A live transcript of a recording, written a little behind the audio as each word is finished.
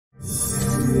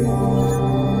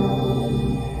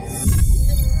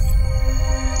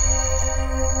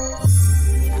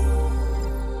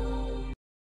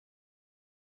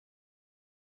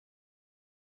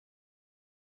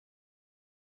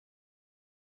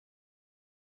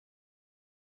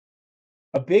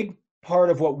A big part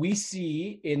of what we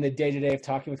see in the day-to-day of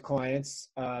talking with clients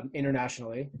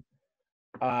internationally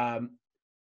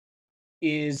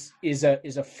is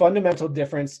a fundamental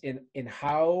difference in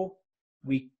how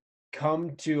we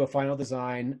come to a final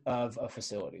design of a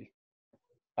facility.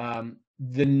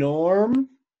 The norm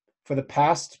for the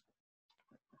past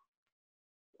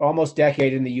almost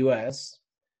decade in the US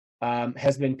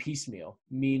has been piecemeal,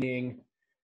 meaning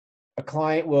a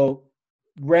client will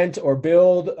rent or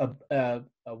build a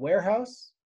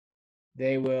warehouse.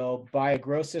 They will buy a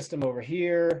grow system over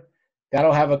here.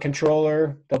 That'll have a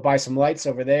controller. They'll buy some lights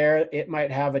over there. It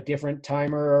might have a different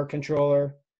timer or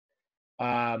controller.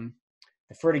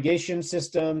 The fertigation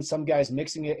system, some guy's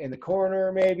mixing it in the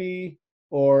corner maybe,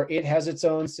 or it has its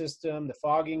own system. The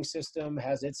fogging system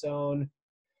has its own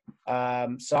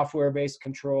software-based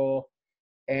control.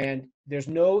 And there's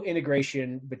no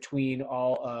integration between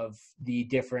all of the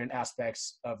different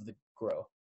aspects of the grow.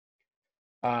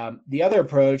 The other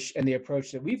approach, and the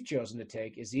approach that we've chosen to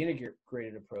take, is the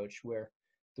integrated approach, where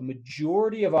the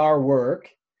majority of our work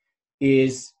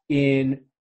is in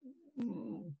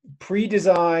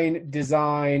pre-design,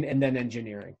 design, and then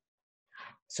engineering.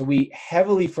 So we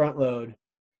heavily front load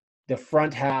the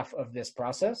front half of this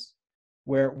process,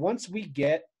 where once we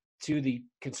get to the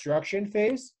construction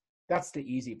phase, that's the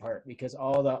easy part, because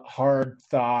all the hard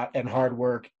thought and hard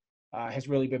work has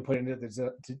really been put into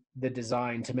the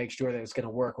design to make sure that it's going to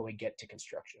work when we get to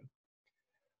construction.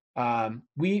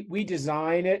 We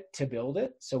design it to build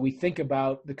it. So we think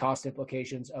about the cost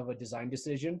implications of a design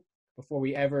decision before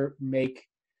we ever make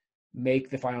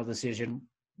the final decision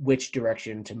which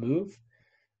direction to move.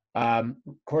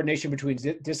 Coordination between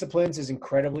disciplines is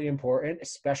incredibly important,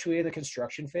 especially in the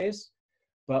construction phase,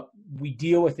 but we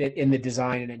deal with it in the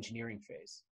design and engineering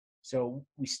phase. So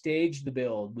we stage the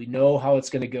build. We know how it's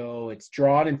going to go. It's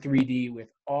drawn in 3D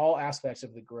with all aspects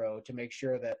of the grow to make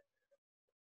sure that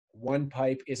one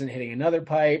pipe isn't hitting another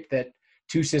pipe, that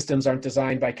two systems aren't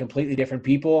designed by completely different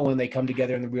people. When they come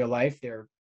together in the real life, they're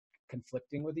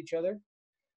conflicting with each other,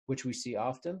 which we see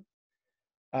often.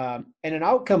 And an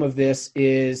outcome of this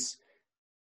is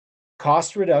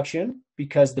cost reduction,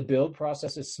 because the build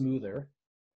process is smoother.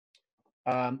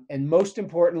 And most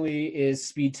importantly is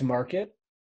speed to market.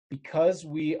 Because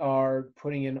we are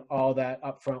putting in all that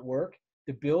upfront work,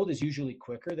 the build is usually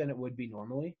quicker than it would be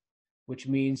normally, which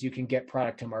means you can get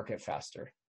product to market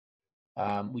faster.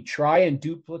 We try and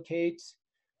duplicate,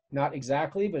 not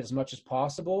exactly, but as much as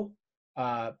possible,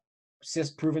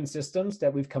 proven systems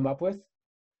that we've come up with,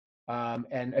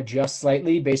 and adjust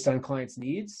slightly based on clients'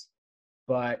 needs.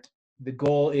 But the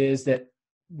goal is that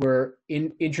we're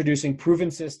introducing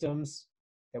proven systems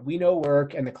that we know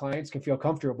work and the clients can feel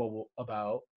comfortable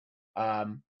about,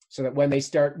 so that when they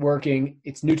start working,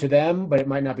 it's new to them, but it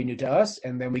might not be new to us,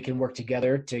 and then we can work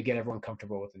together to get everyone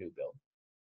comfortable with the new build.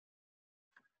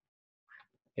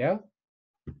 Yeah?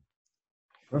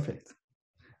 Perfect.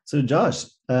 So Josh,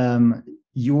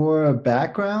 your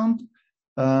background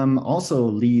also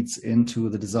leads into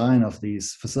the design of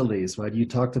these facilities, right? You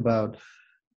talked about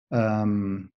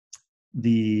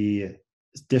the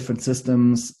different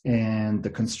systems and the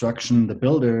construction, the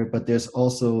builder, but there's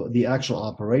also the actual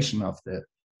operation of the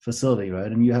facility, right?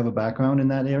 And you have a background in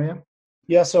that area?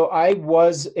 Yeah, so I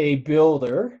was a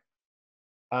builder.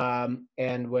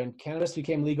 And when cannabis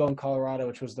became legal in Colorado,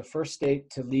 which was the first state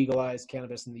to legalize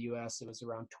cannabis in the US, it was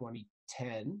around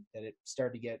 2010 that it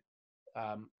started to get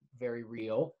very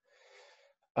real.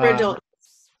 For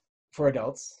adults. For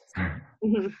adults.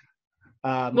 Mm-hmm.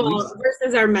 Well,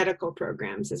 versus our medical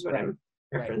programs is what I'm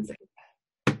referencing.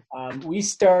 Right. We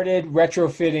started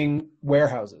retrofitting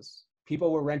warehouses.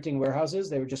 People were renting warehouses.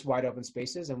 They were just wide open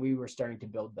spaces, and we were starting to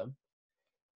build them.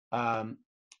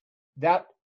 That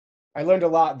I learned a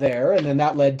lot there, and then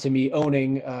that led to me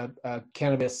owning a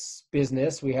cannabis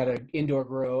business. We had an indoor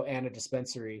grow and a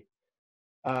dispensary,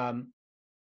 and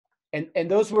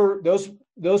those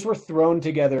were thrown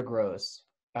together grows.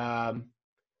 The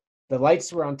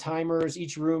lights were on timers.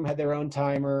 Each room had their own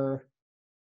timer.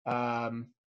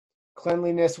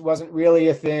 Cleanliness wasn't really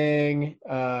a thing.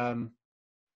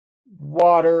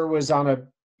 Water was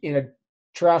in a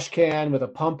trash can with a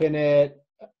pump in it,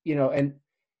 and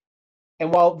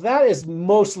while that is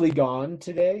mostly gone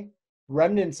today,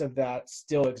 remnants of that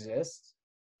still exist.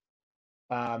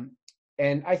 And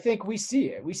I think we see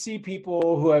it. We see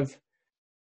people who have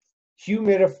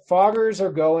foggers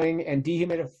are going and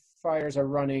dehumidifiers fires are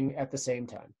running at the same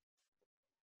time.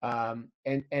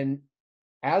 And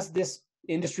as this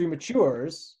industry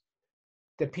matures,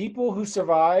 the people who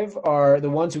survive are the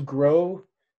ones who grow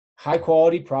high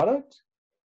quality product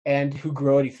and who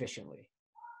grow it efficiently.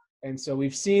 And so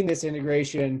we've seen this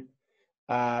integration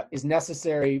is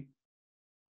necessary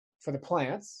for the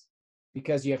plants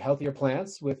because you have healthier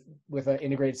plants with an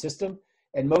integrated system.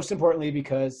 And most importantly,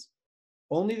 because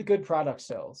only the good product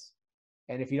sells.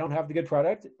 And if you don't have the good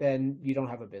product, then you don't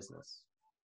have a business.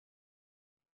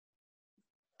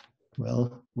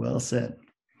 Well said.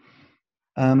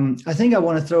 I think I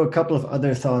want to throw a couple of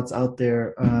other thoughts out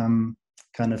there,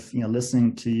 kind of,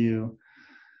 listening to you.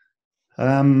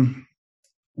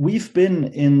 We've been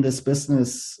in this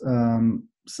business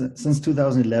since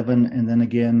 2011, and then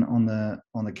again on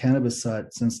the cannabis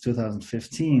side since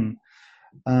 2015.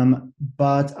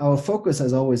 But our focus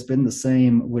has always been the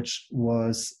same, which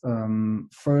was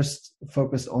first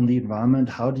focused on the environment.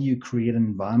 How do you create an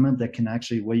environment that can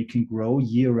actually, where you can grow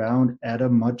year round at a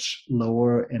much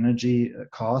lower energy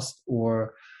cost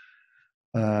or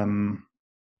CO2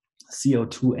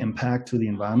 impact to the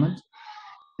environment?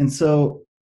 And so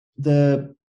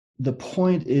the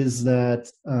point is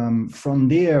that from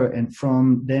there and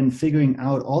from then figuring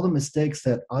out all the mistakes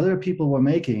that other people were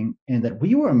making and that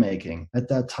we were making at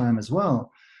that time as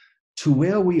well, to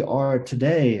where we are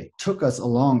today took us a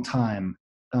long time.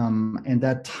 And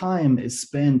that time is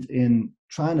spent in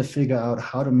trying to figure out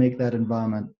how to make that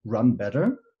environment run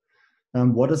better.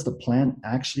 What does the plant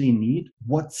actually need?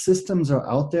 What systems are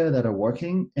out there that are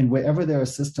working? And wherever there are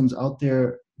systems out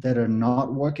there that are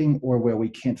not working or where we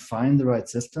can't find the right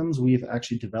systems, we've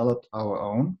actually developed our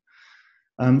own.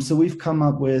 So we've come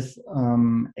up with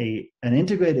an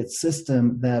integrated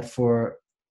system that for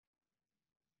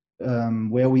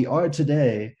where we are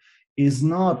today is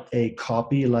not a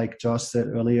copy, like Josh said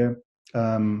earlier.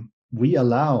 We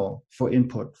allow for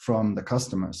input from the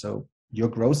customer. So your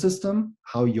grow system,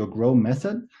 how your grow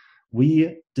method,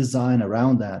 we design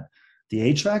around that.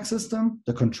 The HVAC system,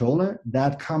 the controller,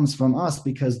 that comes from us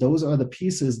because those are the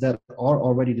pieces that are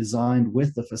already designed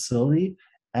with the facility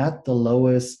at the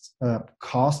lowest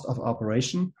cost of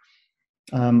operation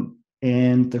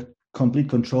and the complete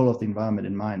control of the environment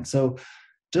in mind. So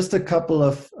just a couple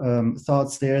of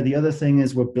thoughts there. The other thing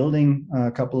is we're building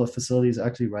a couple of facilities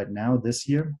actually right now this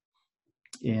year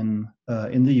in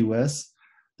the US.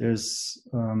 There's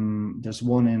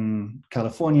one in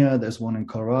California, there's one in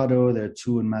Colorado, there are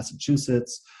two in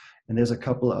Massachusetts, and there's a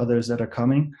couple of others that are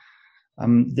coming.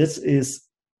 This is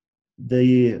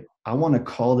I want to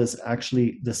call this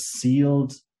actually the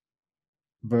sealed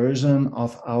version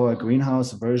of our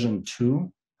greenhouse version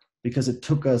 2, because it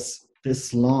took us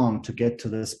this long to get to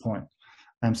this point.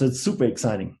 So it's super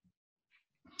exciting.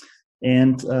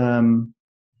 And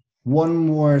one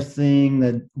more thing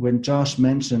that when Josh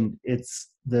mentioned, it's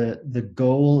the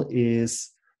goal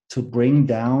is to bring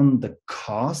down the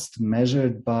cost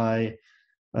measured by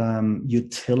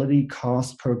utility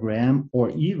cost per gram, or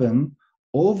even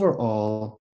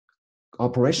overall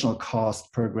operational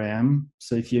cost per gram.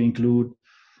 So if you include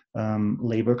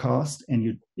labor cost and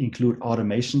you include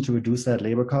automation to reduce that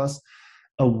labor cost,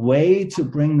 a way to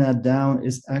bring that down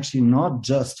is actually not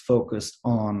just focused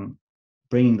on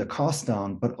bringing the cost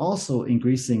down, but also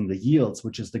increasing the yields,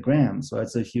 which is the grams, right?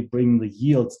 So if you bring the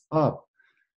yields up,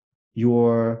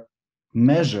 your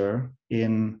measure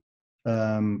in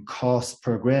cost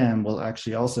per gram will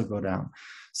actually also go down.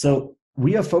 So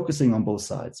we are focusing on both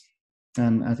sides.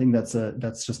 And I think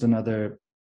that's just another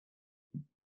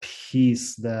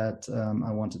piece that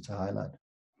I wanted to highlight.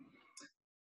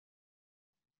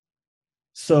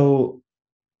 So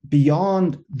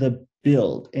beyond the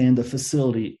build and the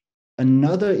facility,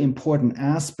 another important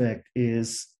aspect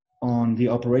is on the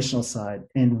operational side.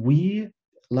 And we,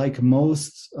 like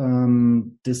most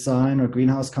design or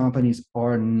greenhouse companies,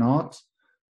 are not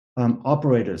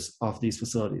operators of these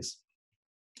facilities.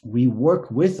 We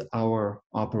work with our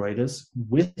operators,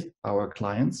 with our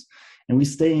clients, and we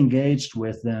stay engaged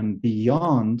with them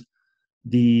beyond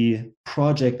the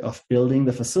project of building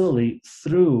the facility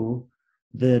through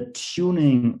the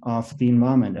tuning of the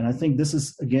environment. And I think this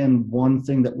is, again, one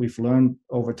thing that we've learned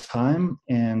over time.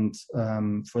 And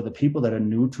for the people that are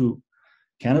new to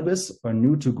cannabis or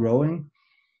new to growing,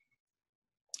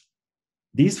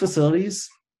 these facilities,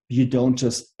 you don't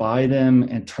just buy them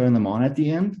and turn them on at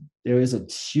the end. There is a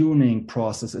tuning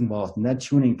process involved, and that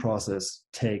tuning process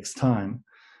takes time,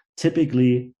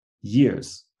 typically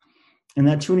years. And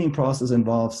that tuning process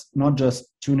involves not just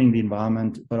tuning the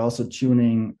environment, but also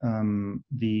tuning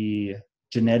the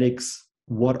genetics.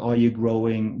 What are you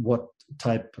growing? What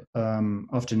type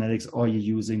of genetics are you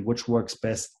using, which works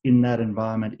best in that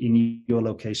environment, in your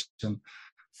location,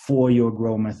 for your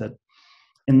grow method.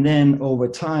 And then over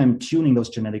time, tuning those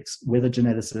genetics with a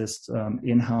geneticist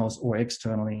in-house or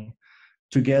externally,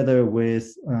 together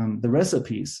with the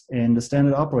recipes and the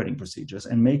standard operating procedures,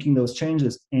 and making those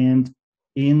changes. And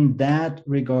in that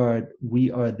regard,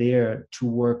 we are there to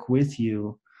work with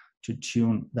you to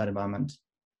tune that environment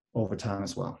over time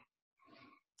as well.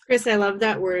 Chris, I love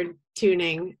that word,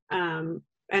 tuning. And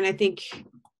I think,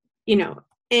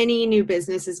 any new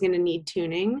business is going to need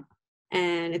tuning.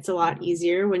 And it's a lot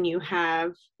easier when you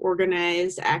have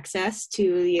organized access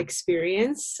to the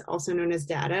experience, also known as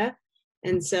data.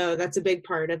 And so that's a big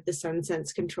part of the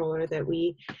SunSense controller that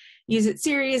we use at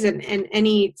Ceres, and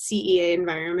any CEA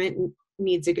environment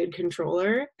needs a good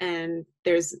controller. And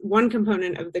there's one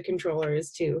component of the controller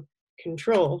is to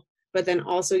control, but then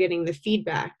also getting the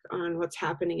feedback on what's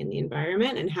happening in the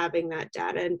environment and having that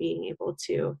data and being able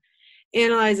to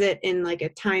analyze it in like a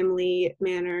timely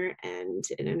manner and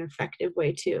in an effective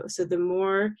way too. So the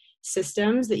more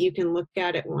systems that you can look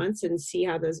at once and see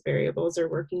how those variables are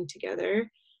working together,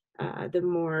 the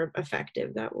more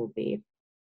effective that will be.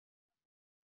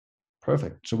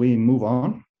 Perfect. Shall we move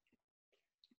on?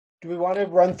 Do we want to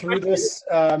run through this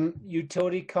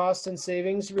utility cost and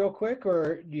savings real quick,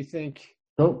 or do you think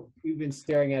we've been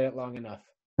staring at it long enough?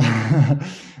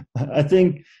 I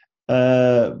think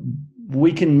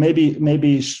we can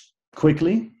maybe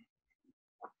quickly.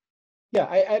 Yeah,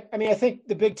 I mean, I think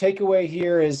the big takeaway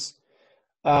here is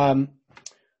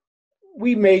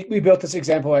we built this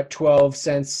example at 12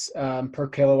 cents per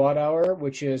kilowatt hour,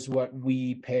 which is what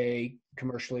we pay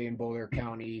commercially in Boulder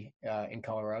County in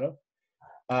Colorado.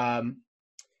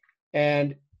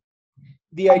 And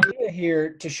the idea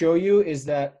here to show you is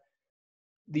that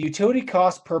the utility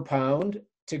cost per pound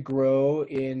to grow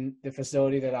in the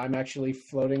facility that I'm actually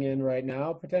floating in right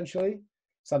now, potentially,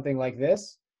 something like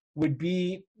this, would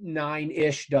be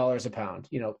 $9-ish a pound,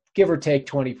 give or take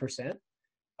 20%.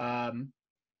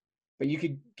 But you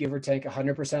could give or take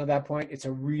 100% of that point. It's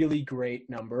a really great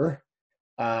number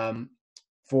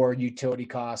for utility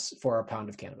costs for a pound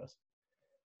of cannabis.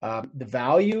 The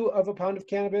value of a pound of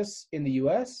cannabis in the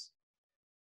US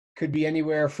could be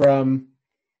anywhere from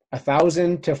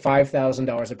 $1,000 to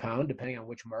 $5,000 a pound, depending on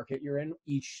which market you're in.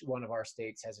 Each one of our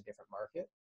states has a different market.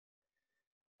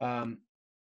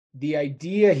 The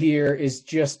idea here is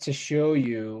just to show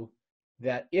you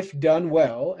that if done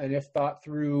well and if thought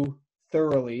through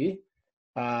thoroughly,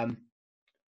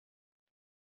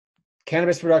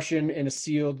 cannabis production in a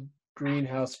sealed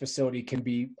greenhouse facility can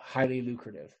be highly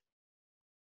lucrative.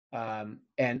 And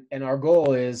our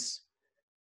goal is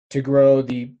to grow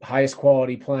the highest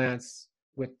quality plants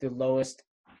with the lowest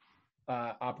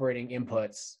operating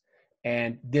inputs.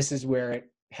 And this is where it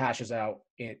hashes out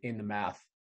in the math.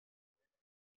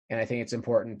 And I think it's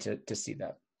important to see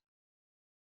that.